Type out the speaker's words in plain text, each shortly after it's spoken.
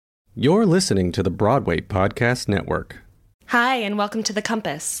You're listening to the Broadway Podcast Network. Hi, and welcome to The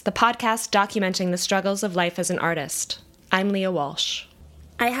Compass, the podcast documenting the struggles of life as an artist. I'm Leah Walsh.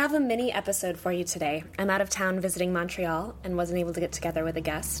 I have a mini episode for you today. I'm out of town visiting Montreal and wasn't able to get together with a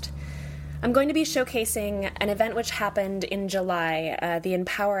guest. I'm going to be showcasing an event which happened in July, the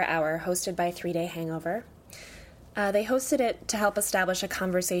Empower Hour, hosted by 3 Day Hangover. They hosted it to help establish a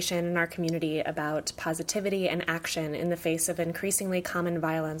conversation in our community about positivity and action in the face of increasingly common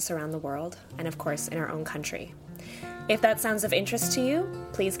violence around the world, and of course in our own country. If that sounds of interest to you,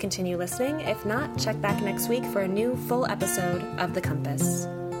 please continue listening. If not, check back next week for a new full episode of The Compass.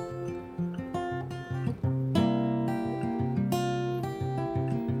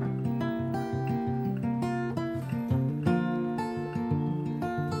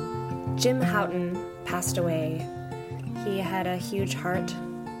 Jim Houghton passed away. He had a huge heart.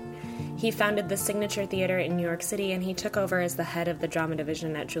 He founded the Signature Theater in New York City, and he took over as the head of the drama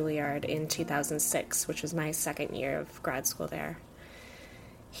division at Juilliard in 2006, which was my second year of grad school there.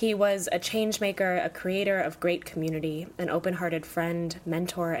 He was a change maker, a creator of great community, an open-hearted friend,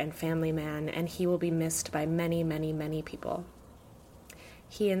 mentor, and family man, and he will be missed by many, many, many people.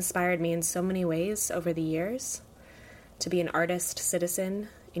 He inspired me in so many ways over the years to be an artist, citizen,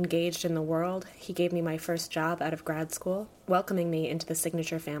 engaged in the world. He gave me my first job out of grad school, welcoming me into the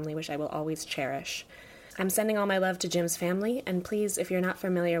Signature family, which I will always cherish. I'm sending all my love to Jim's family, and please, if you're not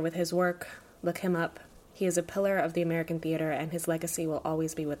familiar with his work, look him up. He is a pillar of the American theater, and his legacy will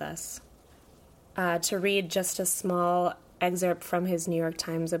always be with us. To read just a small excerpt from his New York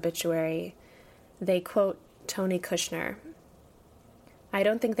Times obituary, they quote Tony Kushner. "I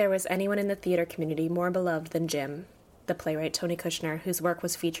don't think there was anyone in the theater community more beloved than Jim," the playwright Tony Kushner, whose work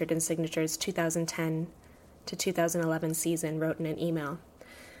was featured in Signature's 2010 to 2011 season, wrote in an email.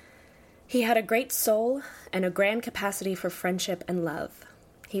 "He had a great soul and a grand capacity for friendship and love.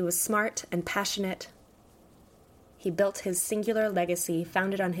 He was smart and passionate. He built his singular legacy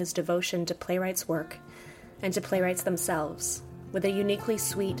founded on his devotion to playwrights' work and to playwrights themselves, with a uniquely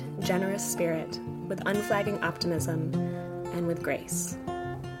sweet, generous spirit, with unflagging optimism, and with grace."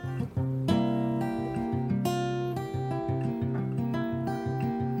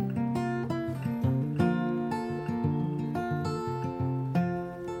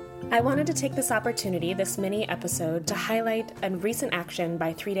 I wanted to take this opportunity, this mini episode, to highlight a recent action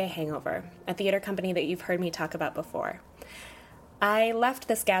by 3 Day Hangover, a theater company that you've heard me talk about before. I left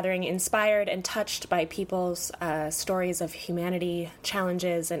this gathering inspired and touched by people's stories of humanity,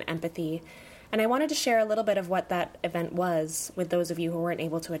 challenges, and empathy, and I wanted to share a little bit of what that event was with those of you who weren't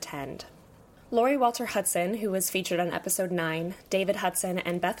able to attend. Lori Walter Hudson, who was featured on episode 9, David Hudson,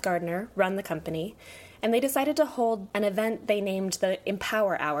 and Beth Gardner run the company, and they decided to hold an event they named the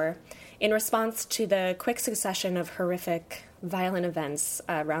Empower Hour in response to the quick succession of horrific, violent events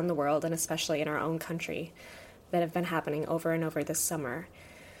around the world, and especially in our own country, that have been happening over and over this summer.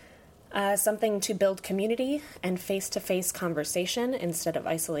 Something to build community and face-to-face conversation instead of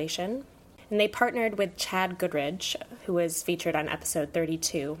isolation. And they partnered with Chad Goodridge, who was featured on episode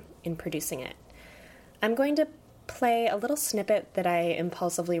 32, in producing it. I'm going to play a little snippet that I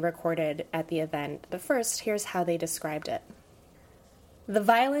impulsively recorded at the event, but first, here's how they described it. "The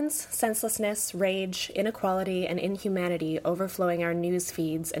violence, senselessness, rage, inequality, and inhumanity overflowing our news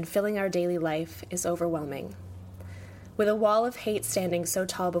feeds and filling our daily life is overwhelming. With a wall of hate standing so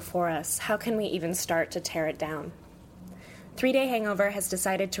tall before us, how can we even start to tear it down? 3 Day Hangover has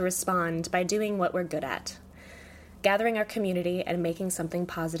decided to respond by doing what we're good at, gathering our community and making something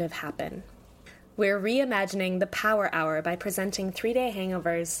positive happen. We're reimagining the Power Hour by presenting 3 Day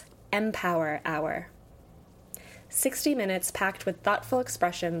Hangover's Empower Hour. 60 minutes packed with thoughtful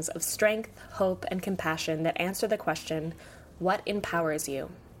expressions of strength, hope, and compassion that answer the question, what empowers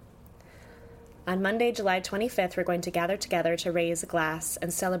you? On Monday, July 25th, we're going to gather together to raise a glass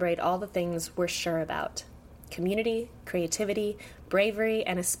and celebrate all the things we're sure about. Community, creativity, bravery,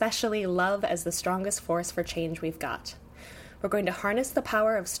 and especially love as the strongest force for change we've got. We're going to harness the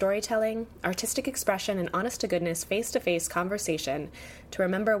power of storytelling, artistic expression, and honest-to-goodness face-to-face conversation to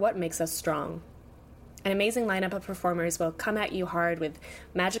remember what makes us strong. An amazing lineup of performers will come at you hard with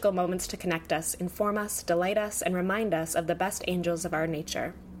magical moments to connect us, inform us, delight us, and remind us of the best angels of our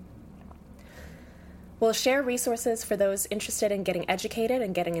nature. We'll share resources for those interested in getting educated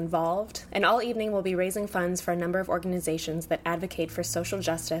and getting involved, and all evening we'll be raising funds for a number of organizations that advocate for social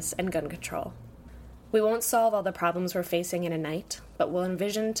justice and gun control. We won't solve all the problems we're facing in a night, but we'll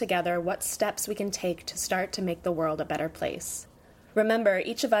envision together what steps we can take to start to make the world a better place. Remember,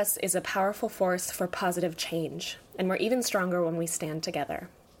 each of us is a powerful force for positive change, and we're even stronger when we stand together.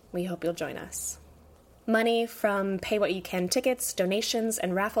 We hope you'll join us. Money from Pay What You Can tickets, donations,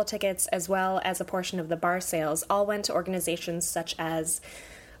 and raffle tickets, as well as a portion of the bar sales, all went to organizations such as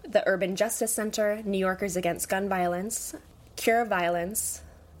the Urban Justice Center, New Yorkers Against Gun Violence, Cure Violence,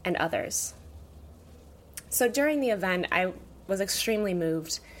 and others. So during the event, I was extremely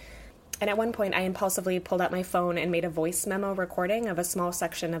moved, and at one point I impulsively pulled out my phone and made a voice memo recording of a small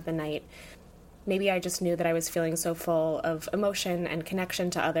section of the night. Maybe I just knew that I was feeling so full of emotion and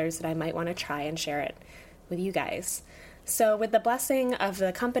connection to others that I might want to try and share it with you guys. So with the blessing of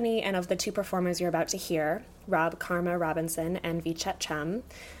the company and of the two performers you're about to hear, Rob Karma Robinson and Vichet Chum,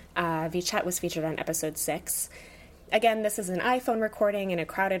 Vichet was featured on episode 6. Again, this is an iPhone recording in a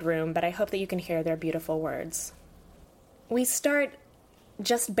crowded room, but I hope that you can hear their beautiful words. We start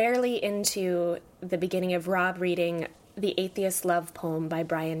just barely into the beginning of Rob reading The Atheist Love poem by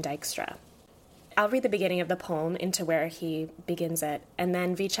Brian Dykstra. I'll read the beginning of the poem into where he begins it, and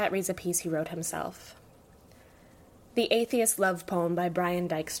then Vichet reads a piece he wrote himself. The Atheist Love poem by Brian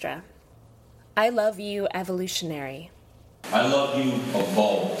Dykstra. I love you, evolutionary. I love you,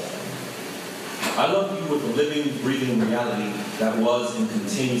 evolved. I love you with a living, breathing reality that was and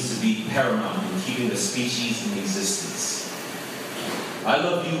continues to be paramount in keeping the species in existence. I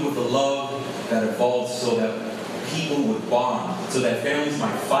love you with a love that evolved so that people would bond, so that families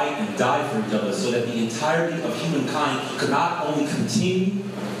might fight and die for each other, so that the entirety of humankind could not only continue,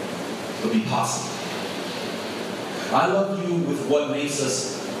 but be possible. I love you with what makes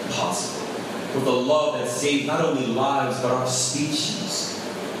us possible, with a love that saves not only lives, but our species.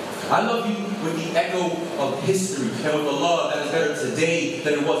 I love you with the echo of history, and with a love that is better today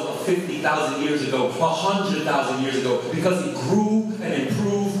than it was 50,000 years ago, 100,000 years ago, because it grew and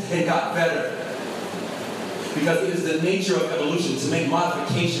improved and got better. Because it is the nature of evolution to make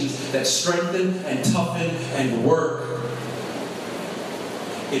modifications that strengthen and toughen and work.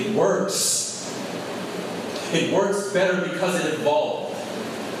 It works. It works better because it evolved.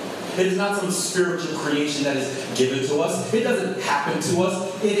 It is not some spiritual creation that is given to us. It doesn't happen to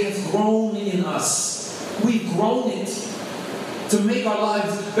us. It has grown in us. We've grown it to make our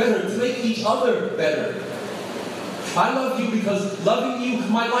lives better, to make each other better. I love you because loving you,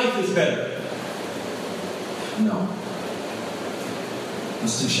 my life is better. No.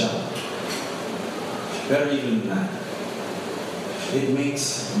 It's too shallow. Better even than that. It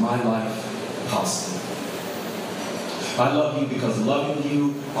makes my life possible. I love you because loving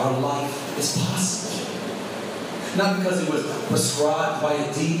you, our life is possible. Not because it was prescribed by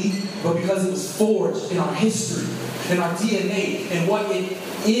a deity, but because it was forged in our history, in our DNA, and what it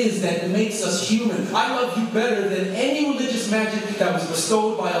is that makes us human. I love you better than any religious magic that was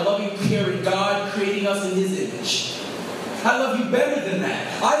bestowed by a loving, caring God creating us in His image. I love you better than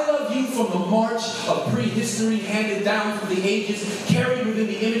that. I love you from the march of prehistory handed down through the ages, carried within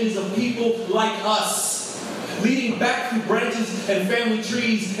the images of people like us, leading back through branches and family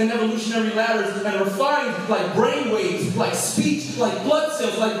trees and evolutionary ladders, and refined like brain waves, like speech, like blood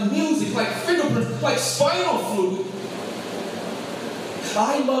cells, like music, like fingerprints, like spinal fluid.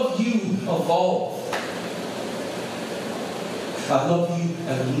 I love you, evolved. I love you,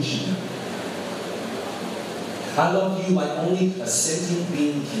 evolutionary. I love you like only a sentient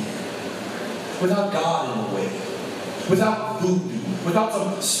being can. Without God in the way. Without voodoo. Without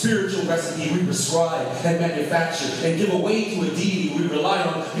some spiritual recipe we prescribe and manufacture and give away to a deity we rely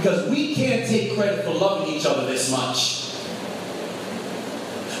on, because we can't take credit for loving each other this much.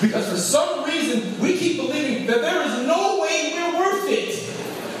 Because for some reason, we keep believing that there is no way we're worth it.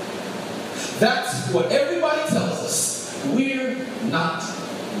 That's what everybody tells us. We're not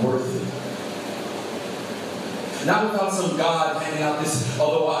worth it. Not without some God handing out this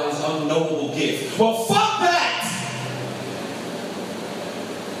otherwise unknowable gift. Well, fuck that!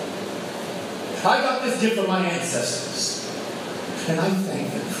 I got this gift from my ancestors, and I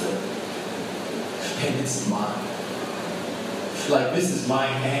thank them for it. And it's mine. Like this is my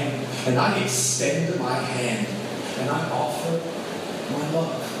hand, and I extend my hand, and I offer my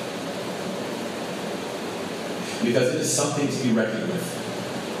love. Because it is something to be reckoned with.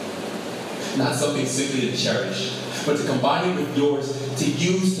 Not something simply to cherish, but to combine it with yours, to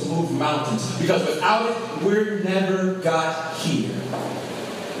use to move mountains. Because without it, we're never got here.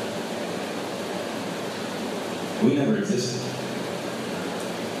 We never existed.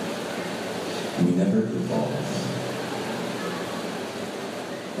 We never evolved.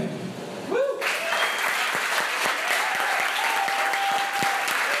 Thank you. Woo!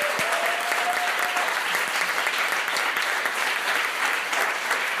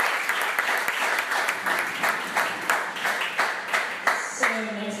 So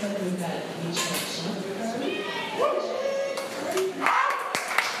next up we've got Vichet Chum.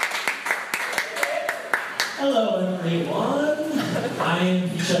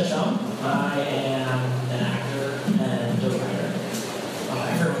 Ted Chum. I am an actor and a writer. Oh,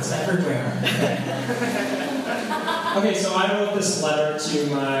 everyone's everywhere. Okay, so I wrote this letter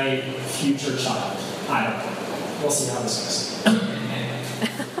to my future child. I don't know. We'll see how this goes.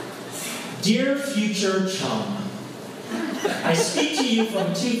 Dear future chum, I speak to you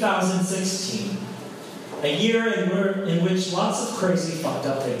from 2016, a year in which lots of crazy, fucked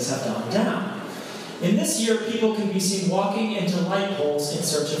up things have gone down. In this year, people can be seen walking into light poles in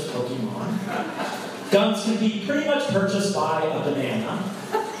search of Pokemon. Guns can be pretty much purchased by a banana.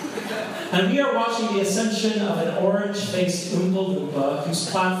 And we are watching the ascension of an orange-faced Oompa Loompa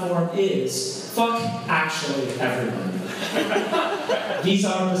whose platform is, fuck actually everybody. These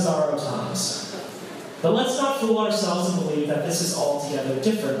are bizarro times. But let's not fool ourselves and believe that this is altogether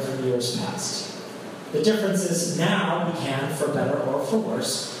different from years past. The difference is now we can, for better or for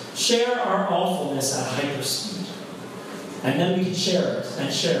worse, share our awfulness at hyperspeed. And then we can share it,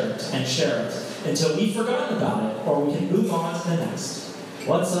 and share it, and share it, until we've forgotten about it, or we can move on to the next.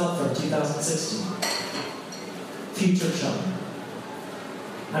 What's up from 2016? Future chum.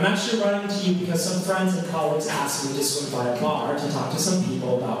 I'm actually writing to you because some friends and colleagues asked me to swing by a bar to talk to some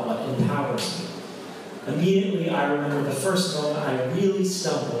people about what empowers me. Immediately, I remember the first moment I really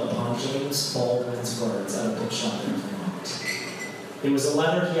stumbled upon James Baldwin's words at a bookshop in Vermont. It was a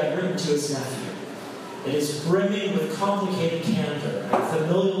letter he had written to his nephew. It is brimming with complicated candor and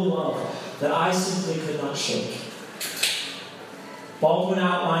familial love that I simply could not shake. Baldwin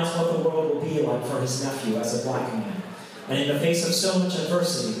outlines what the world will be like for his nephew as a black man. And in the face of so much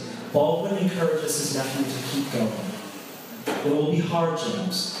adversity, Baldwin encourages his nephew to keep going. It will be hard,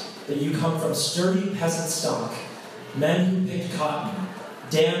 James, that you come from sturdy peasant stock, men who picked cotton,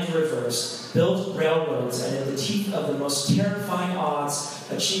 dammed rivers, built railroads, and in the teeth of the most terrifying odds,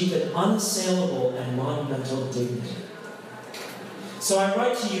 achieved an unassailable and monumental dignity. So I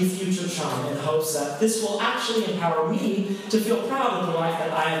write to you, future chum, in hopes that this will actually empower me to feel proud of the life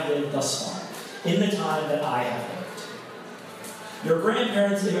that I have lived thus far, in the time that I have lived. Your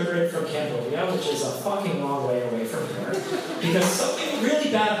grandparents immigrated from Cambodia, which is a fucking long way away from here, because something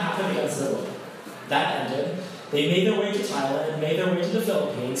really bad happened against their will. That ended. They made their way to Thailand, made their way to the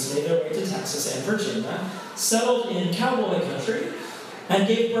Philippines, made their way to Texas and Virginia, settled in cowboy country, and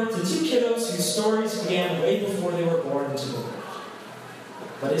gave birth to 2 kiddos whose stories began way before they were born into the world.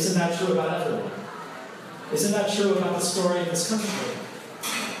 But isn't that true about everyone? Isn't that true about the story of this country?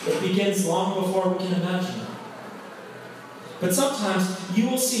 It begins long before we can imagine it. But sometimes you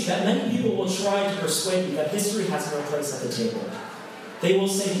will see that many people will try to persuade you that history has no place at the table. They will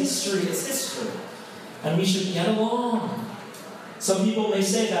say history is history, and we should get along. Some people may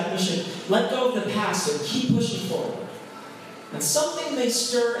say that we should let go of the past and keep pushing forward. And something may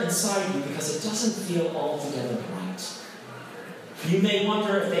stir inside you because it doesn't feel altogether right. You may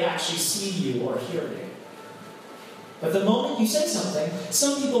wonder if they actually see you or hear you. But the moment you say something,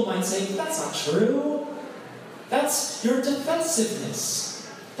 some people might say, that's not true. That's your defensiveness.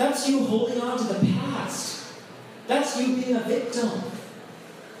 That's you holding on to the past. That's you being a victim.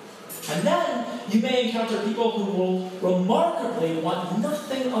 And then you may encounter people who will remarkably want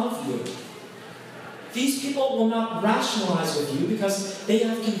nothing of you. These people will not rationalize with you because they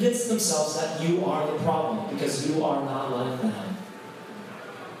have convinced themselves that you are the problem, because you are not like them.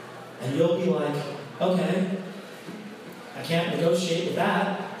 And you'll be like, okay, I can't negotiate with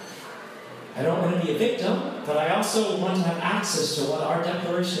that. I don't want to be a victim, but I also want to have access to what our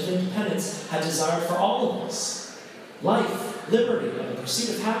Declaration of Independence had desired for all of us. Life, liberty, and the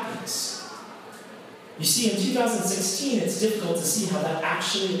pursuit of happiness. You see, in 2016, it's difficult to see how that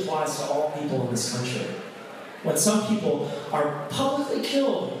actually applies to all people in this country. When some people are publicly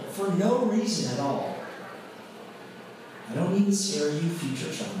killed for no reason at all. I don't mean to scare you,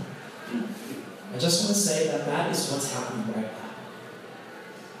 future chum. I just want to say that that is what's happening right now.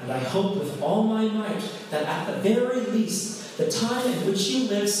 And I hope with all my might that at the very least, the time in which you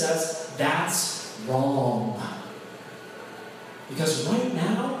live says, that's wrong. Because right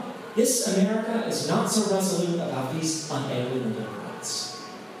now, this America is not so resolute about these unalienable rights.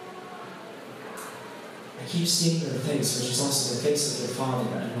 I keep seeing your face, which is also the face of your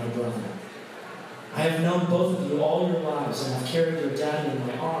father and my brother. I have known both of you all your lives, and I've carried your daddy in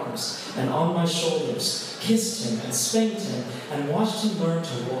my arms and on my shoulders, kissed him and spanked him, and watched him learn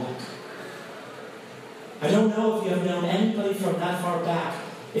to walk. I don't know if you have known anybody from that far back,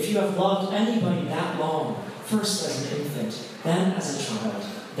 if you have loved anybody that long, first as an infant, then as a child,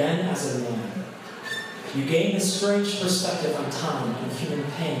 then as a man. You gain a strange perspective on time and human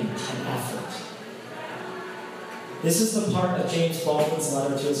pain and effort. This is the part of James Baldwin's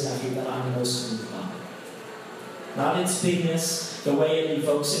letter to his nephew that I'm most moved by. not its bigness, the way it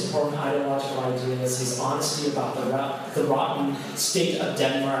evokes important ideological ideas, his honesty about the rotten state of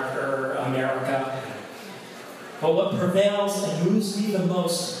Denmark or America. But what prevails and moves me the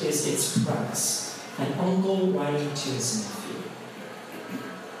most is its premise, an uncle writing to his nephew.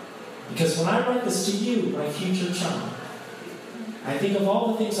 Because when I write this to you, my future child, I think of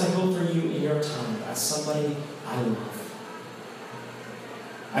all the things I hope for you in your time as somebody I love.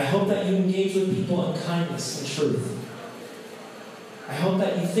 I hope that you engage with people in kindness and truth. I hope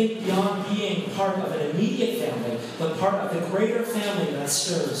that you think beyond being part of an immediate family, but part of the greater family that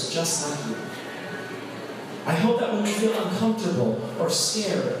stirs just like you. I hope that when you feel uncomfortable, or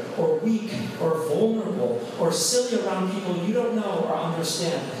scared, or weak, or vulnerable, or silly around people you don't know or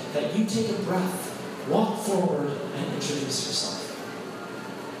understand, that you take a breath, walk forward, and introduce yourself.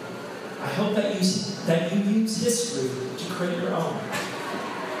 I hope that you use history to create your own.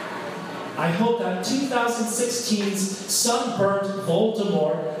 I hope that 2016's sunburnt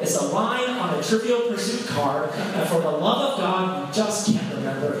Voldemort is a line on a Trivial Pursuit card, and for the love of God, you just can't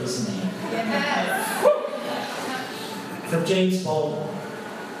remember his name. Yes. From James Baldwin.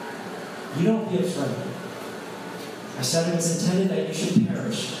 You don't be afraid. I said it was intended that you should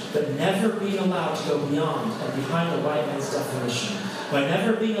perish, but never being allowed to go beyond and behind the white man's definition, by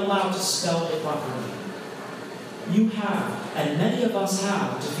never being allowed to spell it properly. You have, and many of us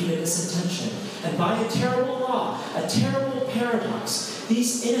have, defeated this intention. And by a terrible law, a terrible paradox,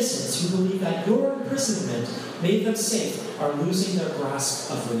 these innocents who believe that your imprisonment made them safe are losing their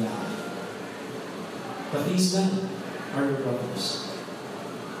grasp of reality. But these men are your brothers.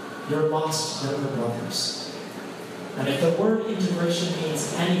 Your lost younger brothers. And if the word integration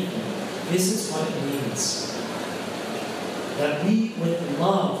means anything, this is what it means. That we, with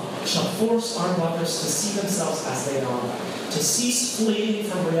love, shall force our brothers to see themselves as they are, to cease fleeing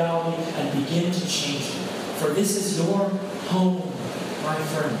from reality and begin to change it. For this is your home, my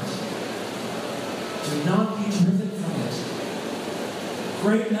friend. Do not be driven from it.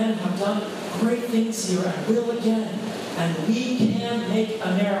 Great men have done great things here and will again. And we can make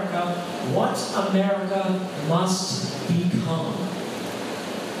America what America must become.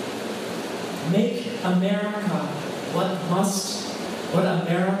 Make America what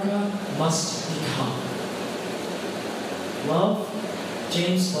America must become. Love,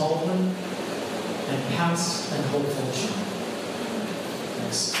 James Baldwin, and past and hopeful John.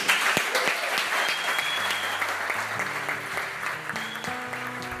 Thanks.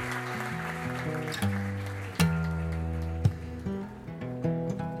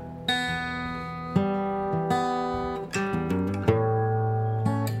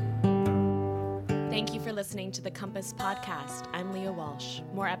 Listening to the Compass Podcast. I'm Leah Walsh.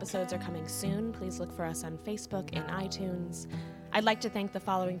 More episodes are coming soon. Please look for us on Facebook and iTunes. I'd like to thank the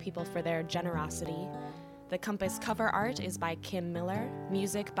following people for their generosity. The Compass cover art is by Kim Miller,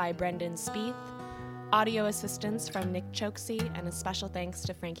 music by Brendan Spieth, audio assistance from Nick Choksey, and a special thanks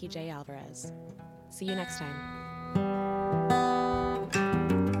to Frankie J. Alvarez. See you next time.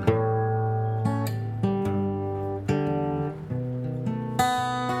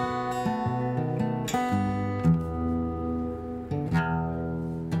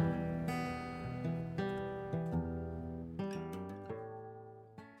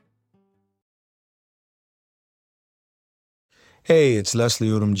 Hey, it's Leslie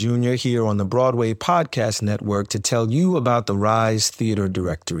Odom Jr. here on the Broadway Podcast Network to tell you about the Rise Theater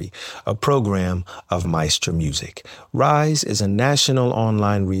Directory, a program of Maestro Music. Rise is a national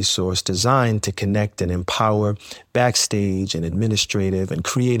online resource designed to connect and empower backstage and administrative and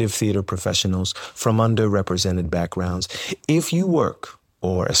creative theater professionals from underrepresented backgrounds. If you work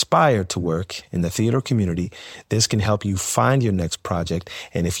or aspire to work in the theater community, this can help you find your next project.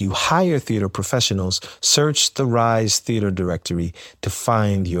 And if you hire theater professionals, search the Rise Theater Directory to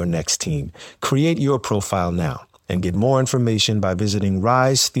find your next team. Create your profile now and get more information by visiting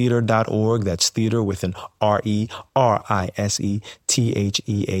risetheater.org. That's theater with an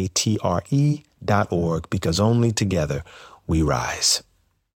RERISETHEATRE.org, because only together we rise.